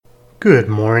Good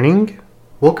morning.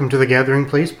 Welcome to the Gathering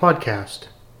Place podcast.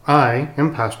 I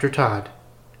am Pastor Todd.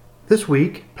 This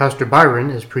week, Pastor Byron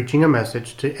is preaching a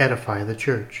message to edify the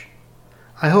church.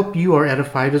 I hope you are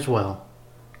edified as well.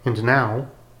 And now,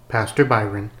 Pastor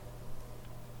Byron.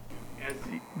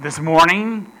 This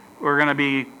morning, we're going to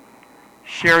be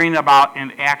sharing about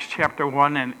in Acts chapter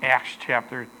 1 and Acts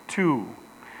chapter 2.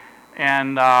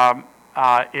 And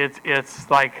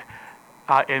it's like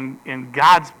in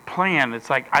God's plan, it's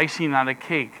like icing on a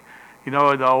cake. You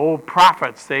know, the old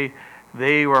prophets,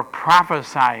 they were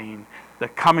prophesying the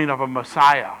coming of a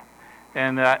Messiah,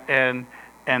 and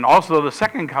also the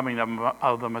second coming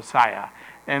of the Messiah.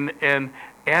 And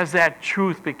as that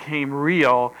truth became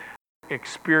real,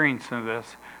 experiencing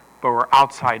this, but we're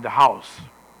outside the house.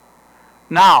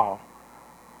 Now,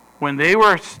 when they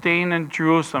were staying in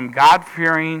Jerusalem,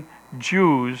 God-fearing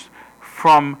Jews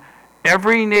from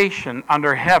every nation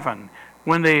under heaven,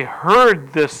 when they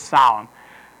heard this sound,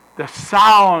 the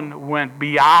sound went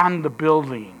beyond the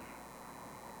building.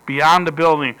 Beyond the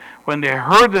building. When they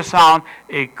heard the sound,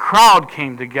 a crowd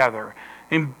came together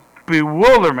in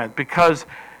bewilderment because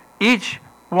each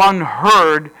one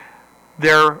heard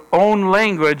their own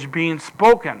language being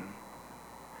spoken.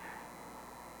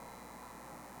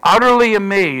 Utterly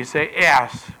amazed, they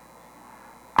asked,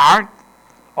 "Aren't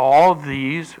all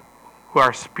these who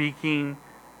are speaking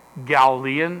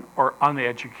Galilean or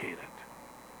uneducated?"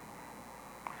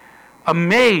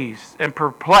 Amazed and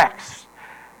perplexed,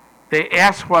 they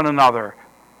asked one another,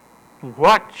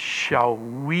 what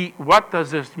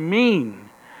does this mean?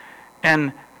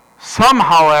 And some,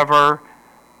 however,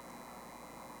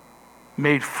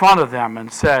 made fun of them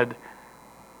and said,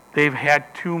 they've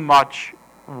had too much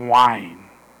wine.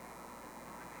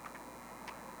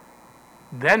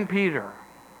 Then Peter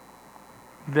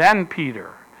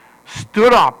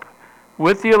stood up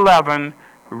with the 11,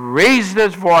 raised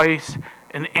his voice,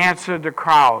 and answered the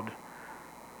crowd,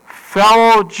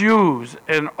 "Fellow Jews,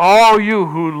 and all you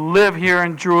who live here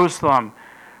in Jerusalem,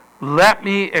 let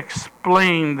me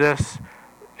explain this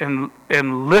and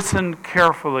listen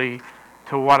carefully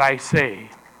to what I say."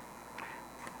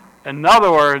 In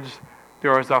other words,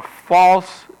 there was a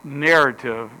false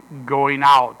narrative going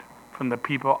out from the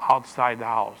people outside the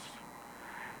house.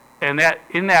 And that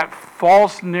in that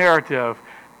false narrative,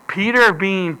 Peter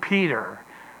being Peter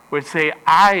would say,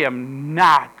 I am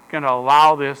not going to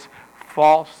allow this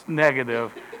false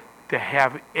negative to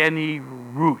have any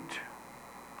root.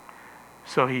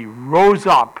 So he rose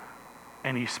up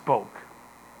and he spoke.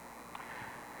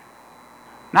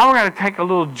 Now we're going to take a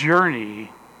little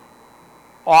journey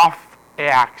off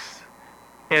Acts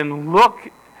and look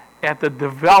at the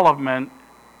development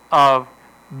of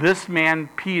this man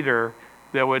Peter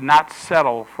that would not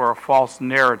settle for a false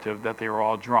narrative that they were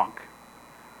all drunk.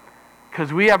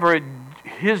 Because we have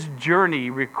his journey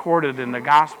recorded in the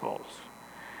Gospels.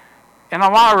 And I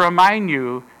want to remind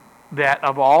you that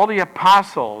of all the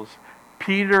apostles,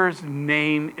 Peter's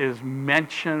name is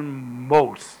mentioned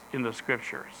most in the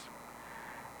Scriptures.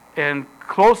 And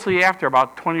closely after,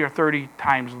 about 20 or 30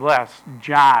 times less,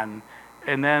 John.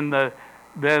 And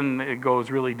then it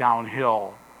goes really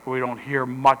downhill. We don't hear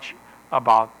much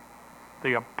about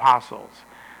the apostles.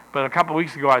 But a couple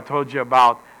weeks ago I told you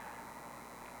about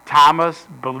Thomas,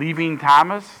 believing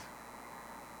Thomas,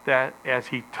 that as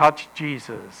he touched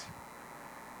Jesus,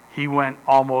 he went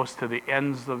almost to the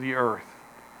ends of the earth.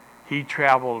 He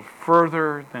traveled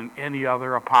further than any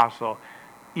other apostle,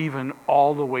 even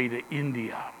all the way to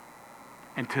India.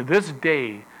 And to this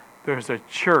day, there's a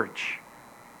church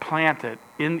planted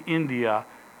in India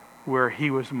where he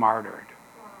was martyred.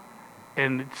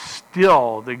 And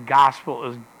still the gospel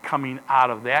is coming out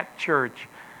of that church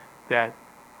that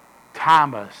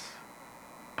Thomas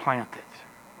planted.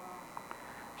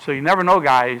 So you never know,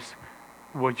 guys,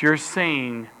 what you're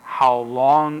saying, how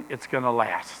long it's going to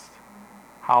last.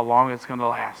 How long it's going to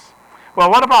last. Well,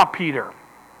 what about Peter?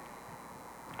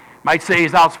 Might say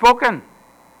he's outspoken.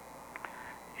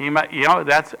 He might,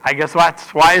 I guess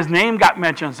that's why his name got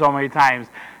mentioned so many times.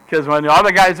 Because when the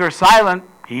other guys were silent,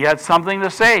 he had something to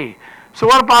say. So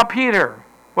what about Peter?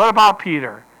 What about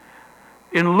Peter?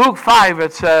 In Luke 5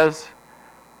 it says,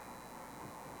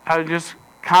 I was just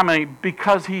commenting,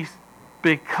 because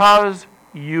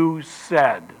you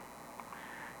said.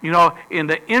 In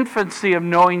the infancy of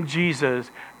knowing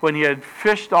Jesus, when he had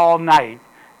fished all night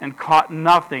and caught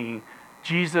nothing,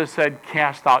 Jesus said,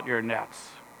 cast out your nets.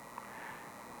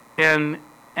 And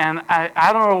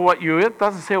I don't know it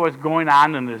doesn't say what's going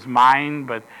on in his mind,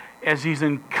 but as he's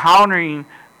encountering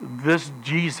this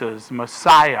Jesus,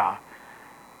 Messiah,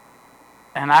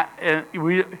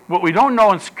 What we don't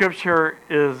know in Scripture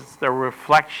is the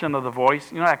reflection of the voice.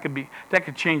 That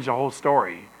could change the whole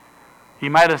story. He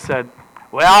might have said,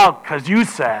 "Well, because you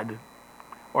said,"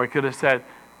 or he could have said,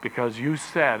 "Because you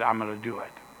said, I'm going to do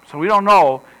it." So we don't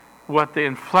know what the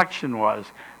inflection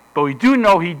was, but we do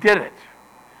know he did it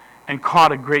and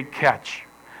caught a great catch.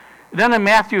 Then in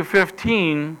Matthew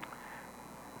 15,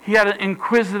 he had an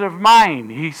inquisitive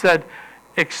mind. He said,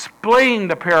 "Explain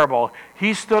the parable."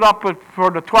 He stood up for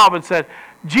the 12 and said,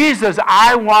 "Jesus,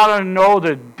 I want to know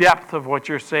the depth of what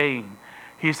you're saying."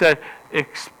 He said,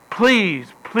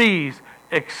 please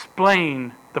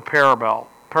explain the parable.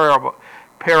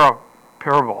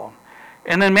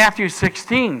 And then Matthew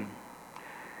 16,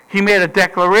 he made a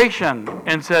declaration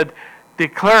and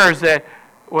declares that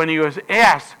when he was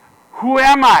asked, "Who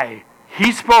am I?"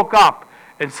 he spoke up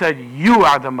and said, "You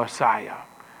are the Messiah.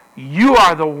 You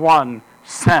are the one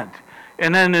sent."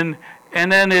 And then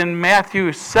in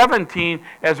Matthew 17,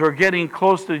 as we're getting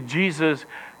close to Jesus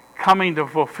coming to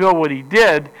fulfill what he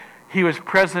did, he was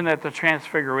present at the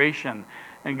transfiguration.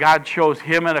 And God chose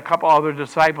him and a couple other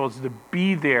disciples to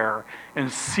be there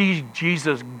and see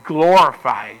Jesus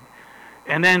glorified.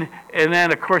 And then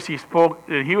of course he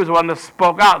was the one that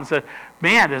spoke out and said,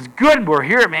 "Man, it's good we're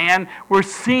here, man. We're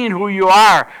seeing who you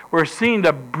are. We're seeing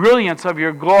the brilliance of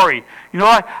your glory. You know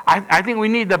what? I think we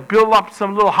need to build up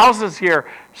some little houses here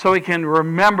so we can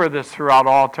remember this throughout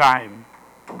all time."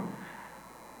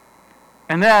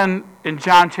 And then in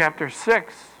John chapter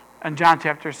 6,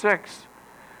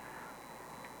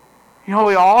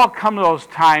 we all come to those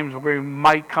times where we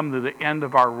might come to the end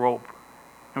of our rope.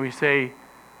 And we say,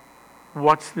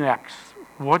 "What's next?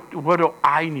 What do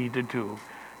I need to do?"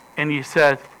 And he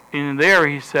says,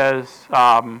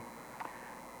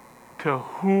 "To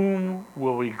whom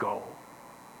will we go?"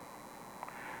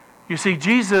 You see,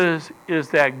 Jesus is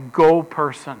that go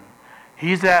person.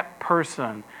 He's that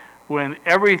person when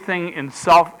everything in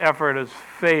self-effort has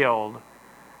failed.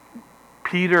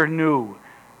 Peter knew,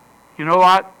 you know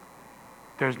what?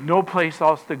 There's no place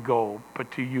else to go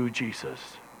but to you,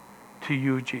 Jesus. To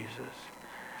you, Jesus.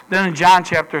 Then in John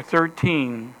chapter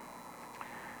 13,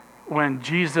 when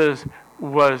Jesus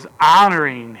was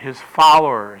honoring his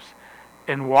followers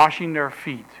and washing their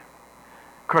feet.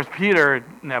 Of course, Peter,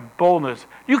 in that boldness,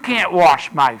 "You can't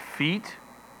wash my feet."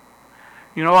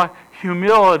 You know what?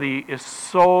 Humility is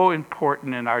so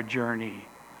important in our journey.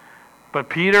 But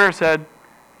Peter said,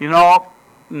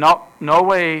 no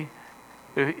way.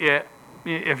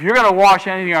 If you're going to wash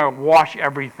anything, you're going to wash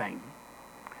everything.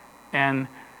 And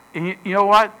you know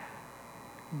what?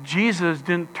 Jesus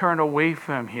didn't turn away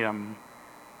from him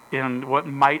in what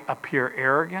might appear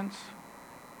arrogance,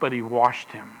 but he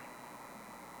washed him.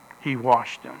 He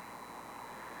washed him.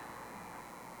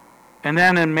 And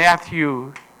then in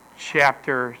Matthew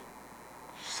chapter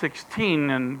 16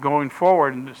 and going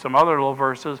forward into some other little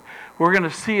verses, we're going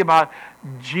to see about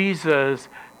Jesus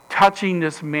touching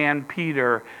this man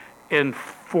Peter and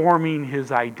forming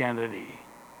his identity.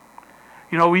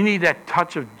 We need that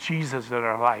touch of Jesus in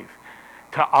our life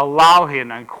to allow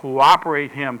him and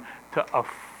cooperate him to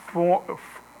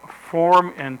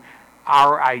form in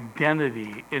our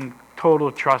identity in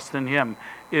total trust in him.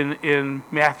 In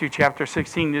Matthew chapter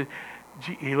 16,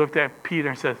 he looked at Peter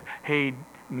and says, "Hey,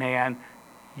 man,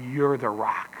 you're the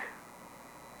rock.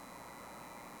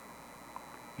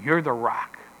 You're the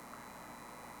rock.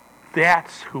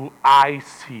 That's who I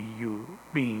see you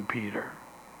being, Peter."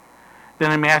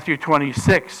 Then in Matthew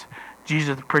 26,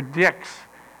 Jesus predicts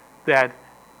that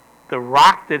the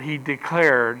rock that he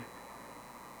declared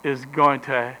is going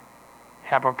to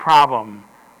have a problem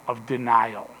of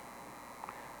denial.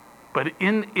 But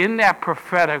in that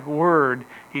prophetic word,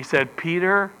 he said,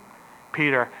 Peter,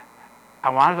 I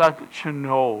want to let you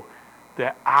know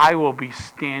that I will be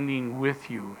standing with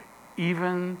you,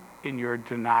 even in your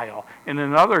denial. And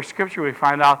in another scripture, we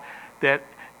find out that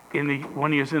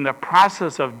when he was in the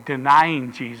process of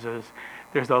denying Jesus,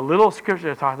 there's a little scripture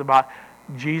that talks about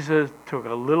Jesus took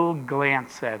a little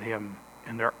glance at him,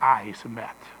 and their eyes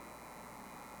met.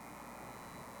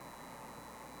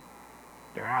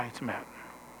 Their eyes met.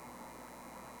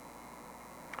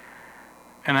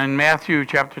 And in Matthew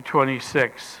chapter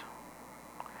 26,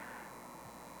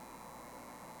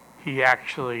 he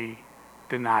actually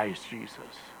denies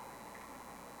Jesus,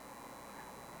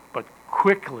 but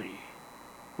quickly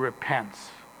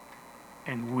repents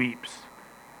and weeps,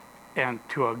 and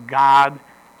to a God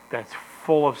that's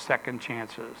full of second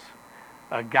chances,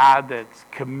 a God that's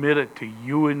committed to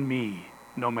you and me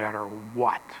no matter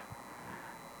what.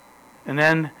 And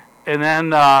then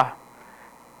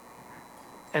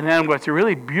what's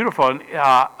really beautiful,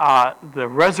 the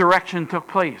resurrection took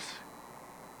place.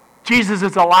 Jesus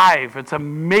is alive. It's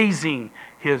amazing.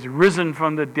 He has risen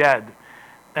from the dead.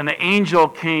 And the angel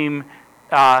came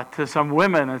to some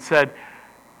women and said,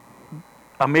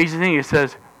 amazing thing, he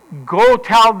says, go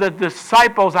tell the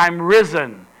disciples I'm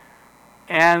risen.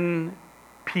 And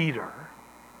Peter.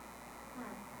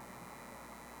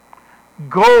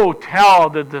 Go tell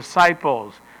the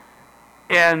disciples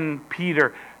and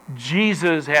Peter.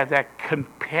 Jesus had that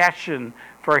compassion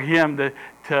for him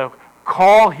to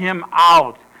call him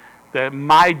out, that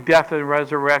my death and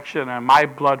resurrection and my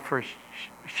blood for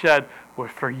shed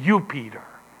was for you, Peter.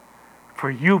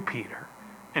 For you, Peter,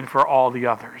 and for all the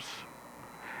others.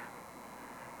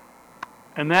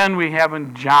 And then we have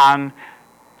in John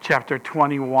chapter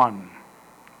 21.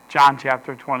 John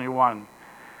chapter 21.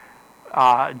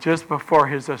 Just before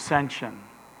his ascension,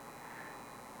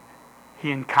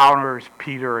 he encounters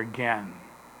Peter again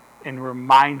and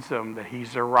reminds him that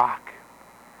he's the rock.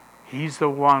 He's the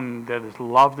one that is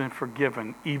loved and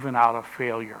forgiven even out of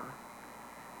failure.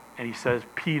 And he says,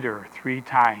 Peter, 3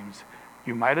 times,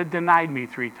 you might have denied me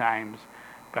 3 times,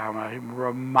 but I'm going to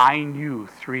remind you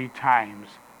 3 times,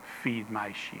 feed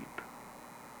my sheep.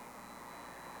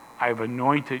 I've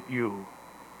anointed you.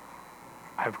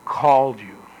 I've called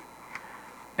you.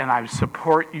 And I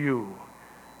support you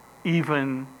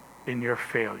even in your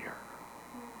failure.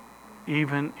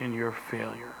 Even in your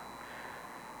failure.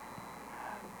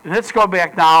 Let's go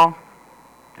back now.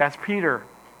 That's Peter.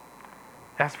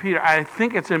 That's Peter. I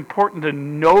think it's important to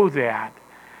know that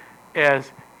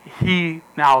as he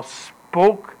now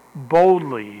spoke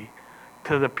boldly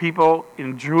to the people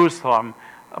in Jerusalem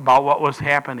about what was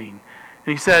happening.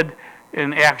 He said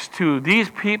in Acts 2, these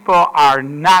people are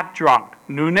not drunk.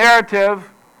 New narrative.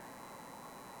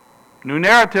 New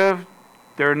narrative.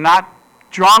 They're not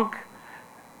drunk,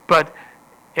 but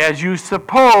as you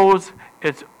suppose,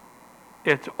 it's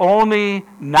only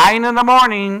 9 in the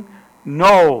morning.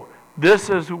 No, this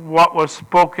is what was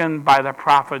spoken by the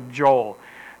prophet Joel.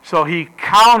 So he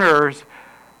counters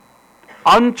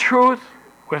untruth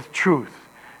with truth.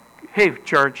 Hey,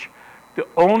 church, the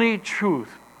only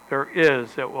truth there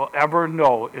is that we'll ever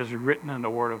know is written in the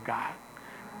Word of God.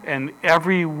 And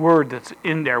every word that's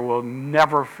in there will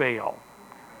never fail.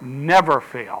 Never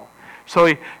fail. So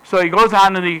he goes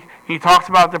on and he talks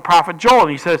about the prophet Joel.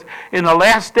 And he says, in the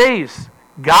last days,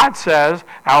 God says,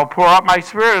 I will pour out my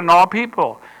spirit on all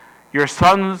people. Your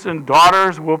sons and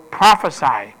daughters will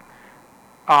prophesy.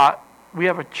 We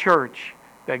have a church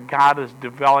that God is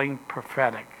developing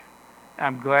prophetic.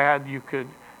 I'm glad you could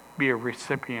be a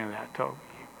recipient of that, Toby.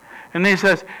 And he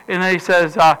says,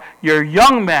 your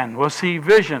young men will see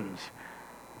visions,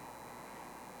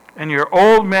 and your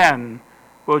old men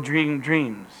will dream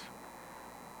dreams.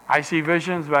 I see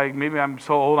visions, but maybe I'm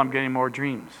so old I'm getting more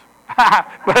dreams.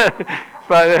 but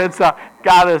it's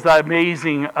God is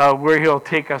amazing where He'll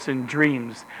take us in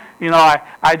dreams. You know,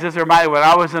 I just reminded when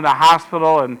I was in the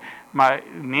hospital and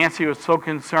Nancy was so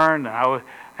concerned, and I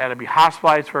had to be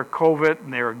hospitalized for COVID,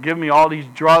 and they were giving me all these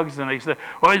drugs, and they said,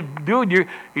 well, dude, you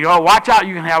know, watch out,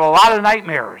 you can have a lot of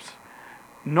nightmares.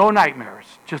 No nightmares,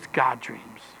 just God dreams.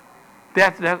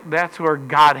 That's where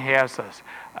God has us.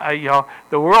 You know,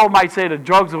 the world might say the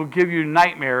drugs will give you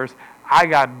nightmares. I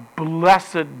got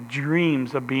blessed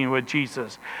dreams of being with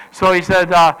Jesus. So he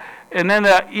said, and then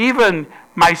even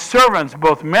my servants,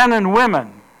 both men and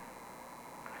women,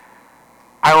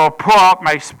 I will pour out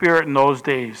my spirit in those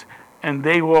days, and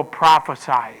they will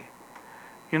prophesy.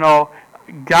 You know,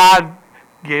 God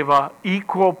gave an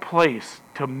equal place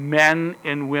to men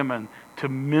and women to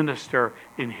minister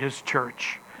in His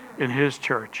church. In His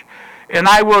church. And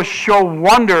I will show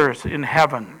wonders in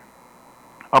heaven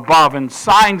above and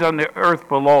signs on the earth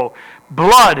below,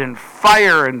 blood and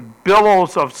fire and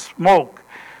billows of smoke.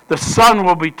 The sun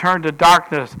will be turned to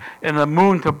darkness and the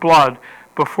moon to blood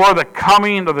before the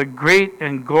coming of the great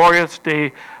and glorious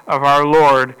day of our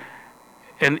Lord.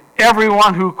 And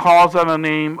everyone who calls on the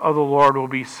name of the Lord will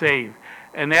be saved.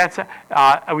 And that's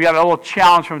we got a little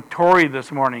challenge from Tori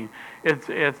this morning.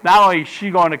 It's not only she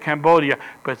going to Cambodia,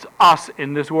 but it's us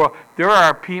in this world. There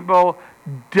are people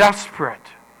desperate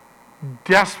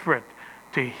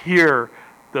to hear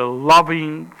the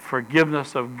loving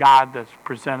forgiveness of God that's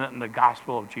presented in the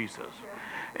gospel of Jesus.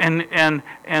 And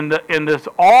there's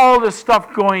all this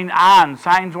stuff going on,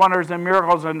 signs, wonders, and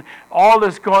miracles, and all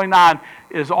this going on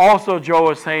is also,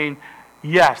 Joe is saying,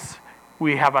 yes,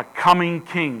 we have a coming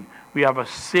King. We have a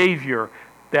Savior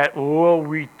that will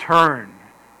return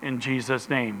in Jesus'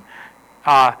 name.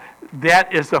 That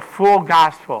is the full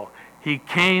gospel. He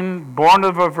came, born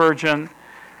of a virgin.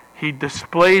 He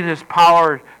displayed His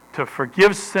power to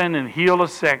forgive sin and heal the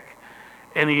sick.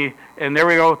 And there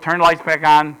we go, turn the lights back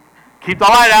on. keep the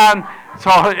light on.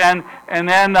 So and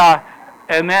then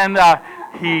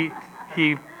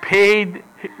he paid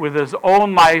with his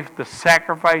own life the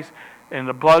sacrifice and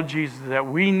the blood of Jesus that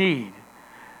we need.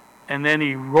 And then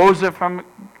he rose it from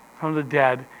the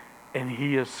dead, and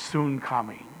he is soon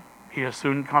coming. He is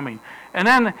soon coming. And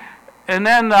then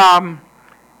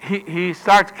he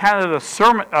starts kind of the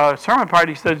sermon part.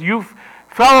 He says, "You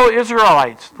fellow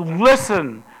Israelites,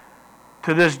 listen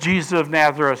to this Jesus of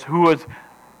Nazareth, who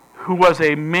was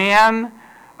a man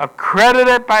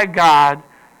accredited by God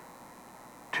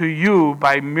to you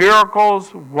by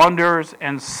miracles, wonders,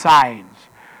 and signs,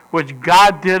 which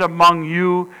God did among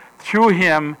you through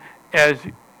him, as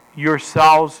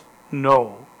yourselves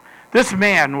know. This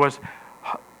man was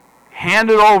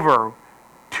handed over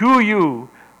to you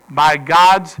by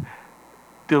God's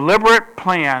deliberate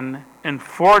plan and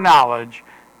foreknowledge,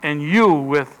 and you,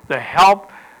 with the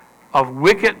help of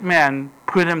wicked men,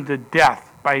 put him to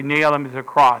death by nailing him to the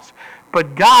cross.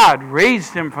 But God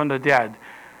raised him from the dead,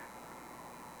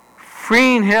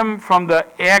 freeing him from the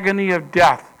agony of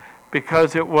death,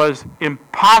 because it was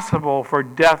impossible for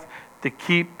death to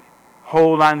keep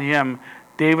hold on him.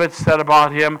 David said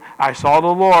about him, I saw the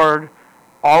Lord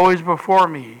always before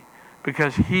me,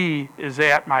 because he is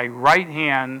at my right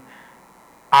hand.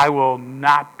 I will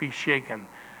not be shaken."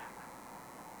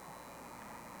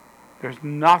 There's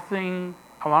nothing,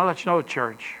 I want to let you know,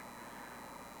 church,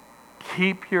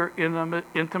 keep your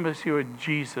intimacy with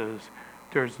Jesus.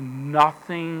 There's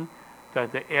nothing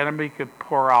that the enemy could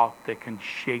pour out that can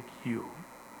shake you.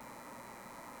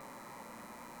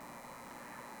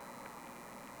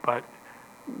 But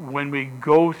when we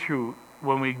go through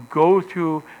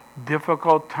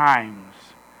difficult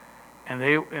times, and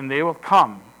they will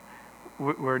come,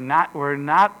 we're not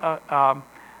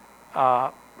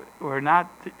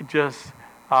just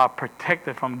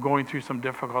protected from going through some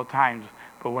difficult times.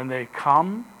 But when they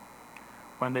come,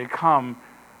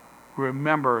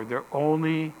 remember, they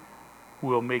only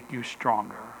will make you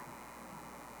stronger.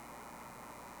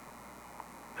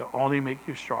 They'll only make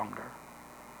you stronger.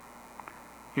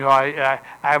 You know, I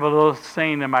have a little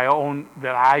saying in my own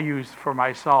that I use for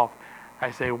myself.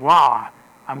 I say, wow,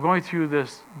 I'm going through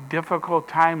this difficult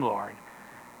time, Lord.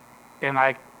 And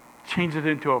I change it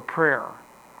into a prayer.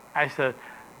 I said,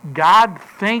 God,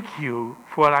 thank you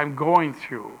for what I'm going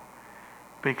through,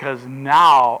 because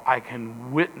now I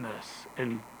can witness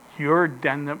in your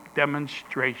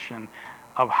demonstration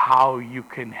of how you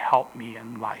can help me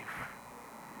in life.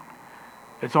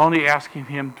 It's only asking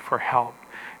him for help.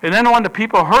 And then when the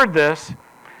people heard this,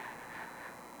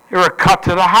 they were cut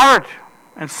to the heart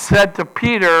and said to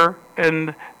Peter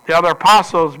and the other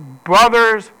apostles,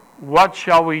 "Brothers, what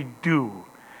shall we do?"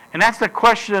 And that's the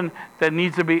question that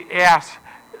needs to be asked,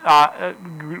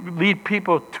 lead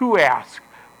people to ask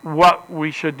what we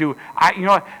should do. I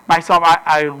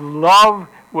love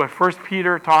what 1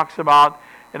 Peter talks about,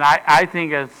 and I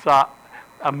think it's an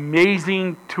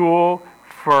amazing tool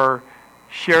for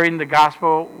sharing the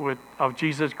gospel of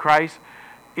Jesus Christ.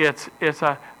 It's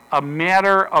a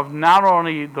matter of not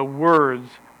only the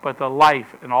words, but the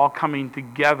life, and all coming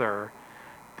together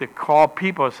to call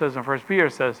people. It says in 1 Peter,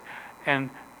 it says, and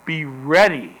be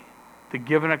ready to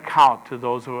give an account to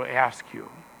those who ask you.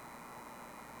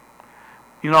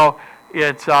 You know,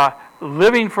 it's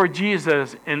living for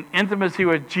Jesus and intimacy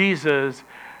with Jesus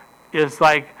is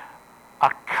like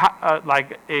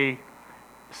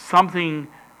something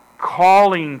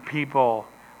calling people,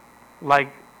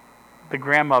 like the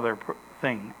grandmother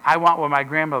thing. I want what my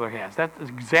grandmother has. That's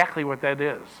exactly what that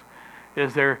is.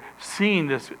 Is they're seeing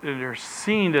this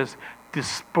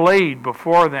displayed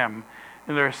before them,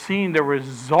 and they're seeing the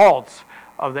results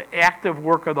of the active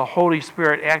work of the Holy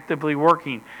Spirit actively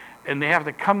working, and they have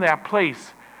to come to that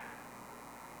place.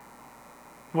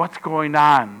 What's going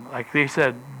on? Like they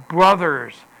said,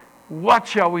 brothers, what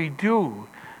shall we do?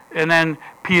 And then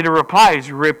Peter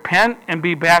replies, repent and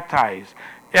be baptized,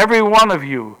 every one of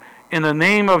you, in the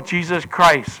name of Jesus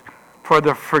Christ, for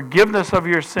the forgiveness of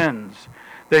your sins,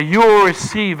 that you will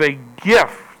receive a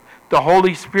gift, the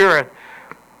Holy Spirit.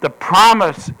 The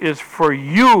promise is for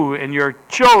you and your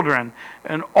children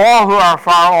and all who are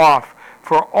far off,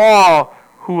 for all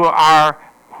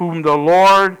whom the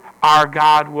Lord our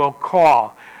God will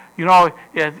call. You know,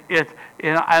 and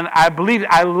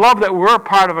I love that we're a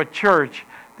part of a church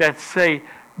that say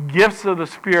gifts of the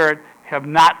Spirit have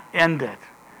not ended.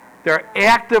 They're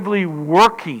actively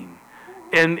working.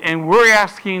 And we're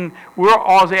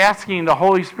always asking the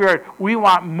Holy Spirit, we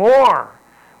want more.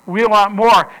 We want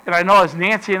more. And I know as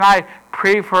Nancy and I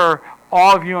pray for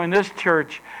all of you in this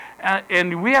church,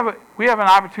 and we have an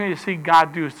opportunity to see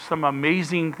God do some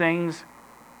amazing things.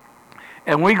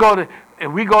 And we go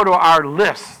to our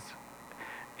list.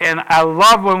 And I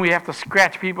love when we have to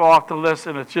scratch people off the list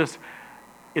and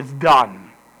it's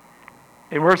done.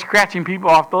 And we're scratching people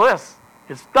off the list.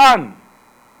 It's done.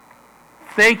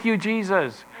 Thank you,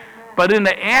 Jesus. Amen. But in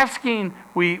the asking,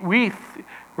 we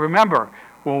remember,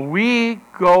 when we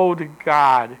go to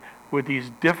God with these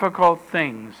difficult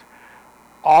things,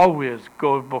 always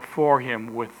go before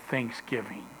Him with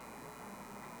thanksgiving.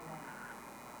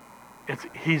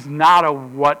 He's not a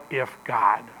what-if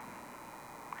God.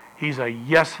 He's a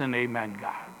yes and amen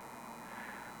God.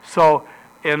 So,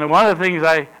 and one of the things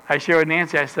I shared with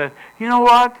Nancy, I said, you know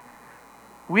what?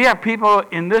 We have people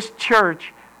in this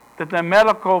church that the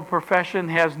medical profession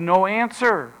has no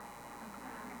answer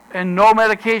and no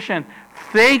medication.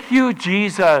 Thank you,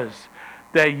 Jesus,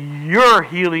 that your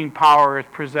healing power is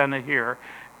presented here.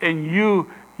 And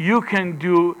you can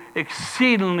do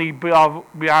exceedingly beyond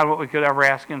what we could ever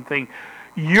ask and think.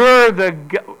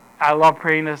 I love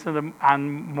praying this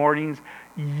on mornings.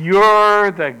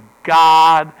 You're the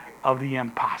God of the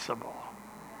impossible.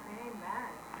 Amen.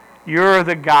 You're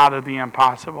the God of the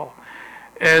impossible.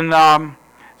 And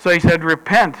so he said,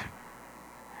 repent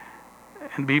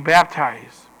and be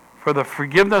baptized for the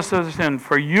forgiveness of sin,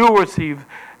 for you will receive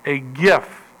a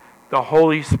gift, the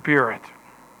Holy Spirit.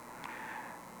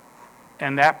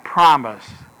 And that promise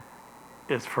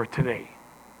is for today.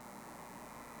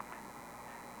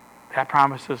 That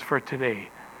promise is for today.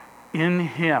 In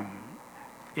Him,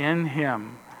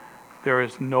 there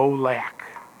is no lack.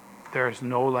 There is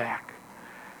no lack.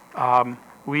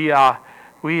 We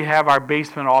have our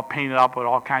basement all painted up with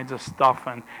all kinds of stuff,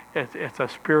 and it's a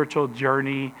spiritual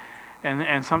journey.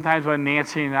 And sometimes when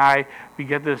Nancy and I, we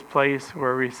get this place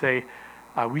where we say,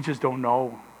 we just don't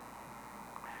know.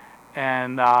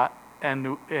 And the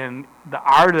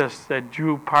artist that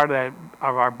drew part of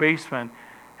our basement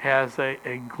has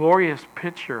a glorious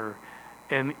picture,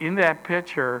 and in that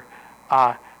picture,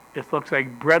 it looks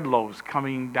like bread loaves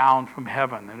coming down from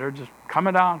heaven, and they're just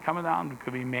coming down. It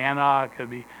could be manna,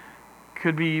 it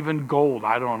could be even gold.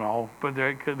 I don't know, but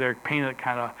they're painted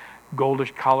kind of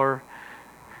goldish color.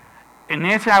 And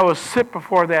Nancy and I will sit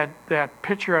before that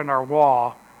picture on our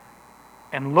wall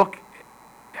and look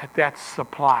at that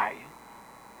supply.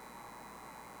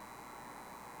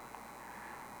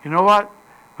 You know what?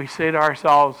 We say to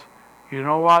ourselves, you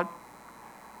know what?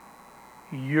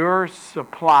 Your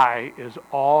supply is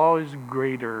always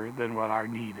greater than what our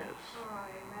need is. Oh,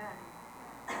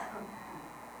 amen.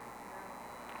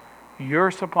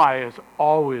 Your supply is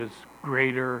always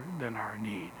greater than our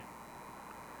need.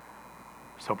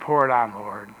 So pour it on,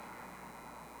 Lord.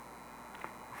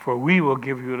 For we will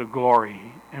give you the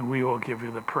glory and we will give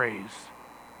you the praise.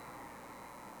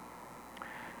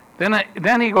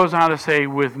 Then he goes on to say,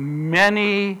 with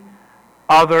many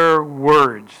other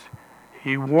words,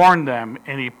 he warned them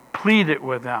and he pleaded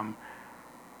with them,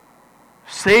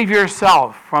 save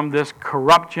yourself from this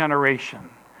corrupt generation.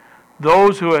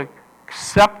 Those who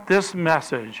accept this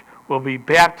message will be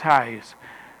baptized.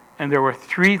 And there were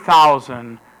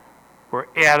 3,000 were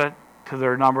added to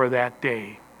their number that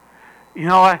day. You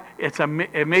know what? It's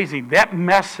amazing. That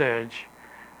message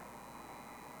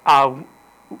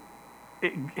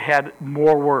it had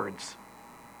more words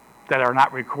that are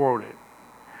not recorded,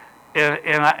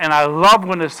 and I love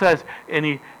when it says, and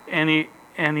he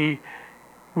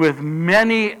with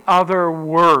many other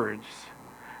words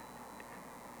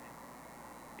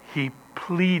he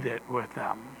pleaded with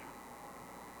them.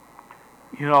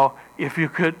 You know, if you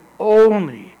could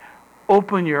only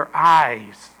open your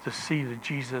eyes to see the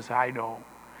Jesus I know,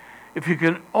 if you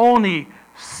can only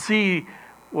see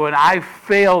when I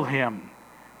failed him,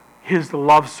 His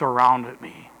love surrounded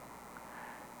me.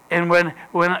 And when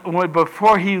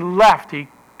before he left, he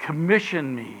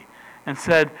commissioned me and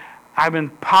said, I've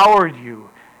empowered you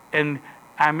and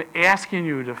I'm asking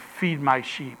you to feed my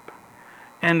sheep.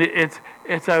 And it's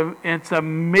an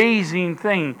amazing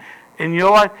thing. And you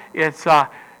know what?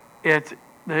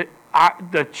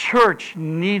 The church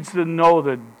needs to know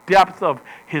the depth of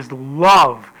his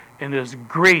love and his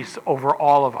grace over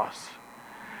all of us.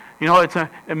 You know, it's an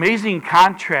amazing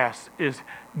contrast is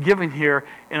given here,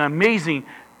 and amazing.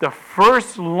 The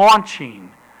first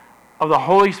launching of the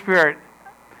Holy Spirit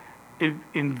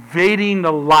invading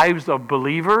the lives of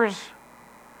believers,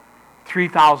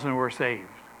 3,000 were saved.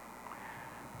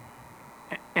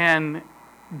 And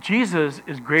Jesus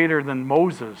is greater than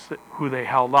Moses, who they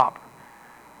held up.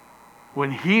 When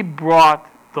he brought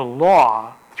the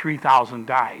law, 3,000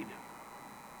 died.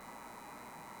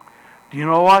 Do you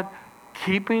know what?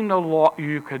 Keeping the law,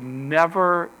 you could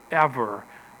never, ever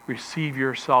receive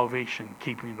your salvation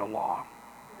keeping the law.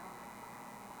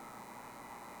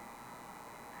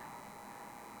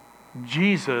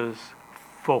 Jesus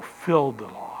fulfilled the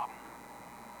law.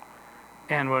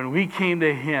 And when we came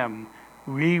to him,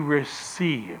 we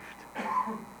received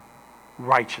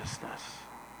righteousness.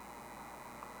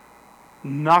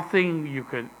 Nothing you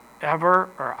could ever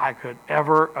or I could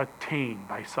ever attain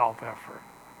by self-effort.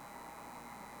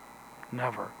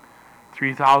 Never.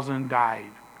 3,000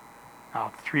 died.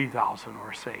 Now 3,000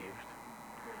 were saved.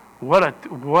 What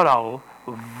a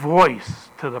voice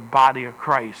to the body of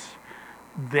Christ.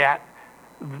 That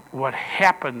what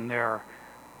happened there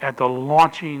at the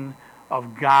launching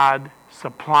of God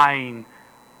supplying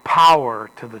power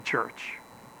to the church.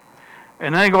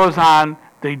 And then it goes on,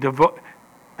 then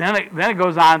it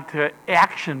goes on to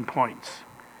action points.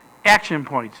 Action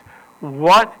points.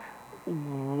 What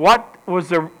was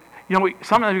the,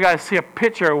 sometimes we got to see a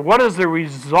picture. What is the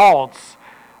results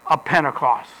of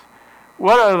Pentecost?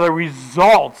 What are the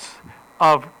results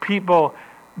of people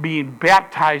being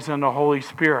baptized in the Holy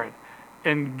Spirit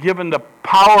and given the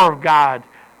power of God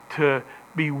to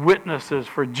be witnesses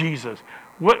for Jesus?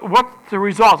 What's the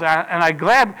results? And I'm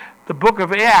glad the book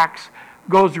of Acts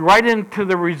goes right into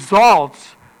the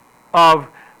results of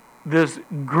this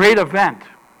great event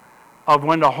of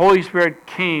when the Holy Spirit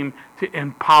came to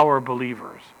empower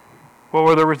believers. What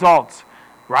were the results?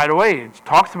 Right away, it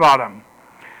talks about them.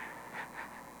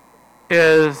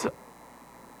 Is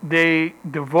they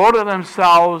devoted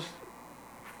themselves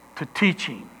to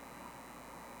teaching.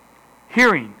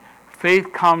 Hearing.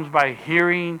 Faith comes by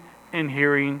hearing, and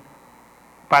hearing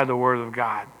by the Word of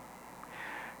God.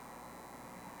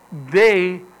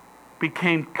 They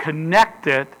became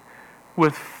connected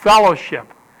with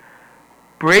fellowship,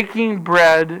 breaking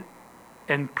bread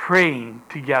and praying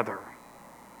together.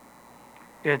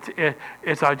 It's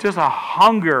just a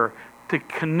hunger to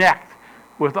connect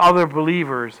with other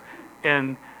believers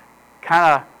and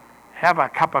kind of have a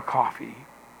cup of coffee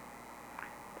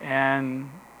and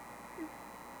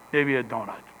maybe a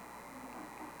donut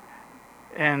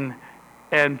and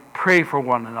pray for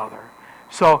one another.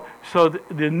 So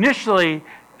initially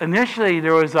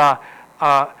there was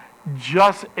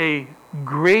just a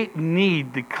great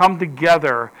need to come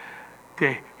together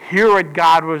to hear what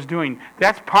God was doing.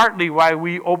 That's partly why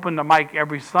we open the mic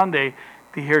every Sunday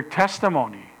to hear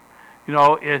testimony.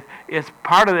 It's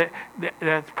part of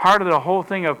that's part of the whole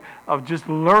thing of just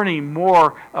learning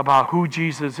more about who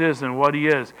Jesus is and what he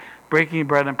is. Breaking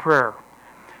bread and prayer.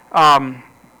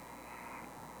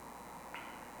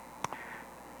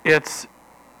 It's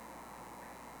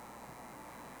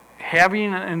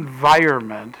having an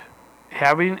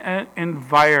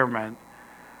environment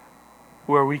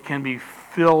where we can be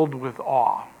filled with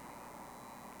awe.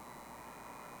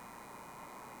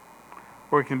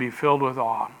 Where we can be filled with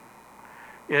awe.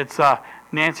 It's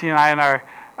Nancy and I in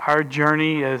our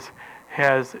journey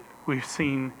we've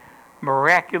seen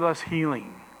miraculous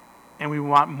healing, and we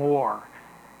want more.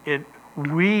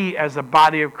 We as a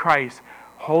body of Christ,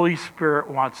 Holy Spirit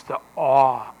wants to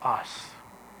awe us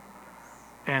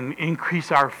and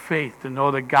increase our faith to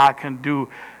know that God can do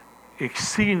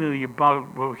exceedingly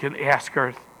above what we can ask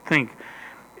or think.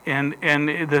 And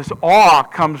this awe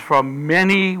comes from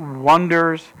many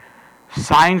wonders,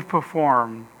 signs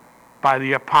performed by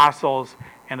the apostles,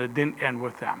 and it didn't end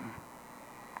with them.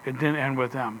 It didn't end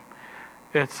with them.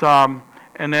 It's and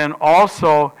then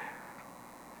also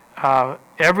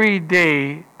every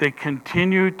day they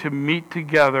continue to meet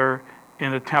together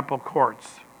in the temple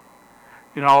courts.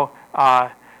 It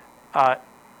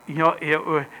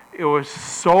was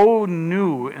so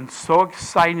new and so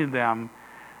exciting to them.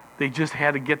 They just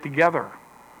had to get together.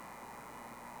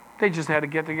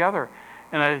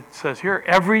 And it says here,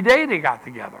 every day they got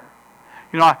together.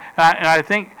 And I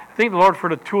thank the Lord for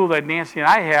the tool that Nancy and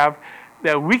I have,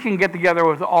 that we can get together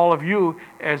with all of you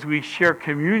as we share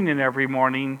communion every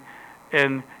morning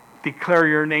and declare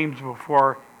your names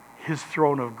before his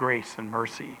throne of grace and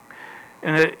mercy.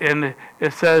 And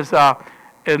it says,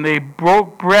 and they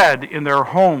broke bread in their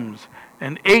homes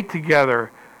and ate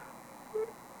together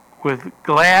with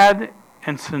glad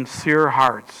and sincere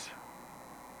hearts.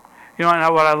 And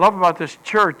what I love about this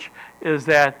church is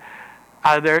that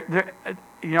I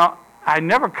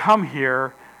never come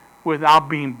here without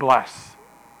being blessed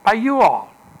by you all.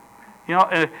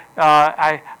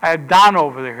 I have Don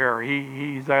over there.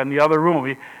 He's in the other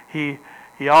room. He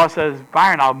always says,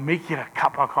 Byron, I'll make you a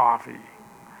cup of coffee.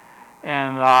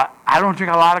 And I don't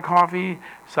drink a lot of coffee,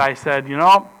 so I said,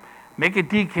 make it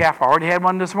decaf. I already had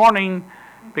one this morning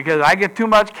because I get too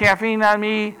much caffeine on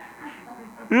me.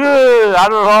 I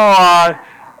don't know.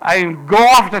 I go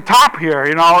off the top here,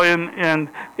 and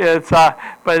it's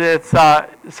but it's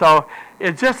so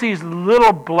it's just these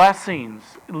little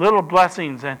blessings,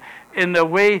 and in the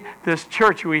way this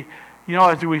church,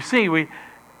 as we see,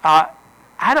 I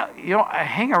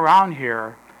hang around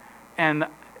here, and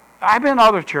I've been in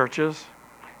other churches,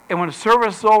 and when the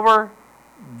service is over,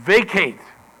 vacate.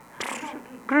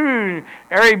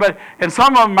 Everybody, and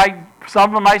some of them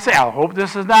might say, I hope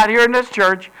this is not here in this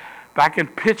church, but I can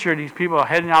picture these people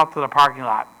heading out to the parking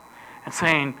lot and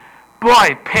saying,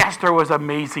 boy, Pastor was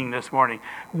amazing this morning.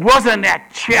 Wasn't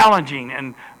that challenging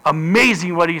and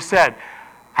amazing what he said?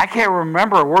 I can't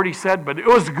remember a word he said, but it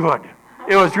was good.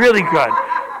 It was really good.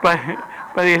 But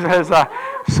he says, I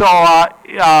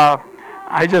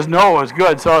just know it was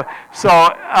good.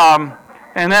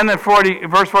 And then in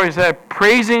verse 40 he said,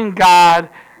 praising God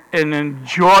and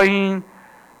enjoying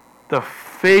the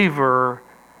favor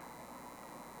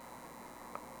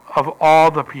of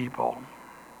all the people.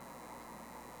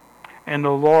 And the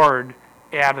Lord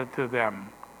added to them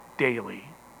daily.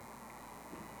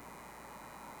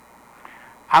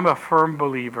 I'm a firm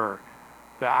believer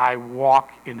that I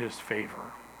walk in His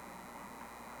favor.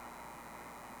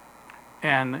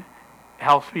 And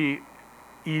helps me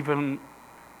even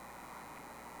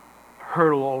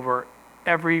hurdle over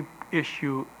every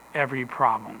issue, every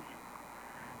problem.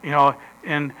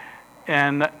 And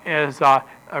as a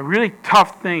really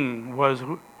tough thing was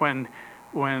when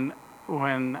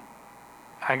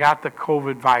I got the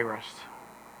COVID virus,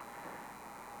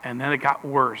 and then it got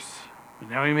worse. And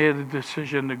then we made the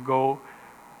decision to go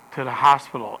to the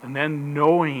hospital, and then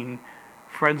knowing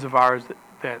friends of ours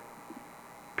that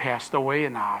passed away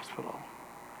in the hospital.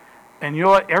 And you know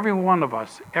what? Every one of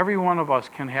us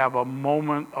can have a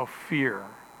moment of fear.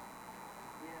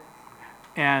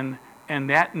 And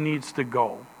that needs to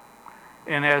go.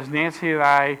 And as Nancy and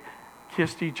I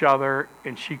kissed each other,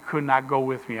 and she could not go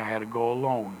with me, I had to go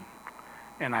alone.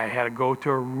 And I had to go to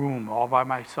a room all by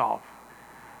myself.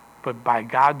 But by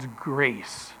God's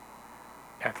grace,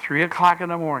 at 3 o'clock in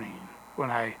the morning, when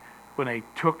they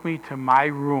took me to my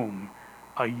room,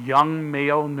 a young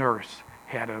male nurse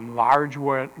had in large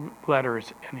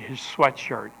letters in his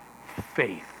sweatshirt,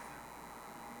 faith.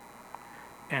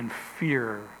 And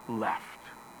fear left.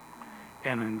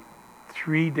 And in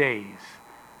 3 days,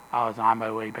 I was on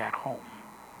my way back home.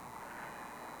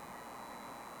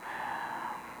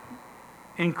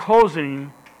 In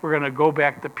closing, we're going to go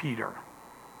back to Peter.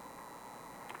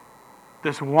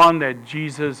 This one that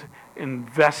Jesus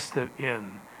invested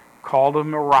in, called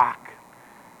him a rock,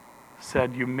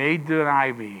 said, you may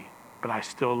deny me, but I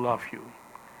still love you.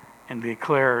 And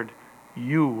declared,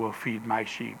 you will feed my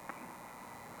sheep.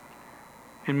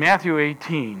 In Matthew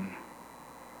 18,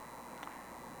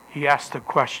 he asked a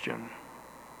question.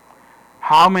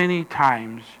 How many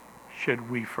times should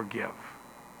we forgive?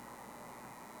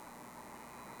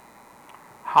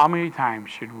 How many times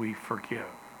should we forgive?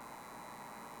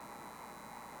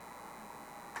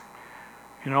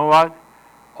 You know what?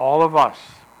 All of us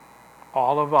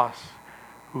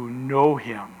who know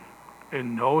Him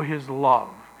and know His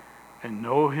love and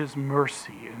know His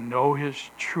mercy and know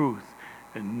His truth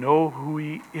and know who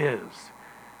He is,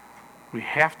 we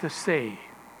have to say,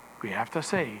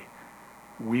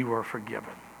 we were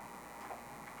forgiven.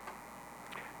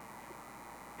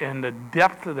 And the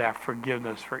depth of that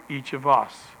forgiveness for each of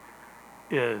us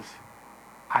is,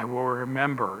 I will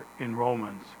remember, in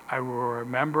Romans, I will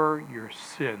remember your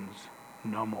sins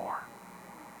no more.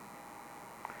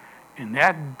 In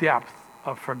that depth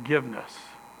of forgiveness,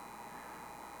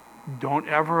 don't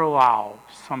ever allow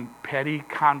some petty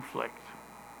conflict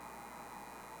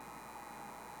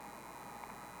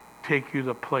take you to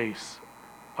the place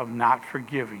of not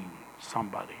forgiving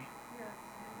somebody. Yes,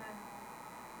 amen.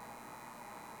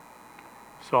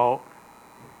 So,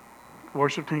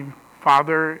 worship team,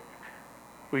 Father,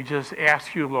 we just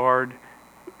ask you, Lord,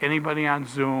 anybody on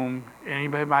Zoom,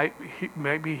 anybody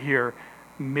might be here,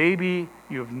 maybe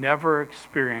you've never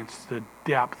experienced the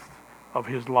depth of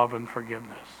His love and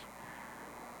forgiveness.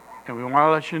 And we want to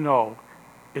let you know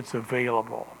it's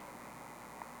available.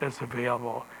 It's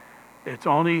available. It's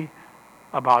only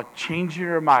about changing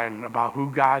your mind about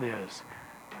who God is,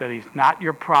 that He's not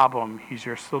your problem, He's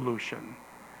your solution.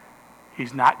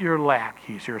 He's not your lack,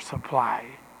 He's your supply.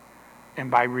 And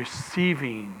by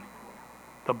receiving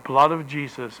the blood of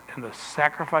Jesus and the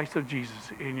sacrifice of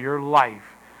Jesus in your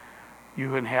life,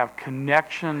 you can have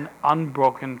connection,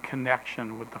 unbroken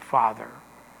connection with the Father.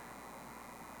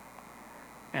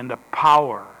 And the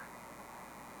power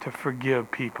to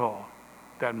forgive people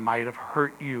that might have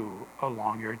hurt you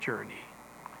along your journey.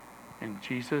 In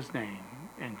Jesus' name,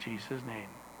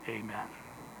 amen.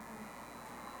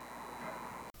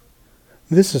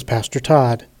 This is Pastor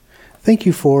Todd. Thank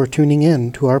you for tuning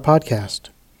in to our podcast.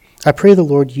 I pray the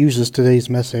Lord uses today's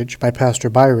message by Pastor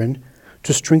Byron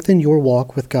to strengthen your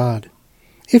walk with God.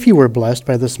 If you were blessed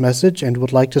by this message and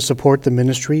would like to support the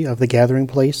ministry of the Gathering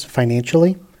Place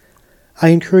financially, I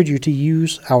encourage you to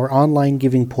use our online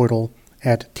giving portal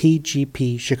at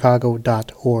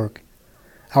tgpchicago.org.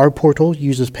 Our portal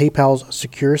uses PayPal's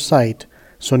secure site,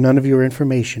 so none of your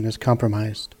information is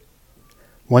compromised.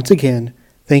 Once again,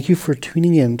 thank you for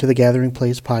tuning in to the Gathering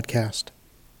Place podcast.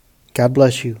 God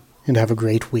bless you and have a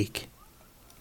great week.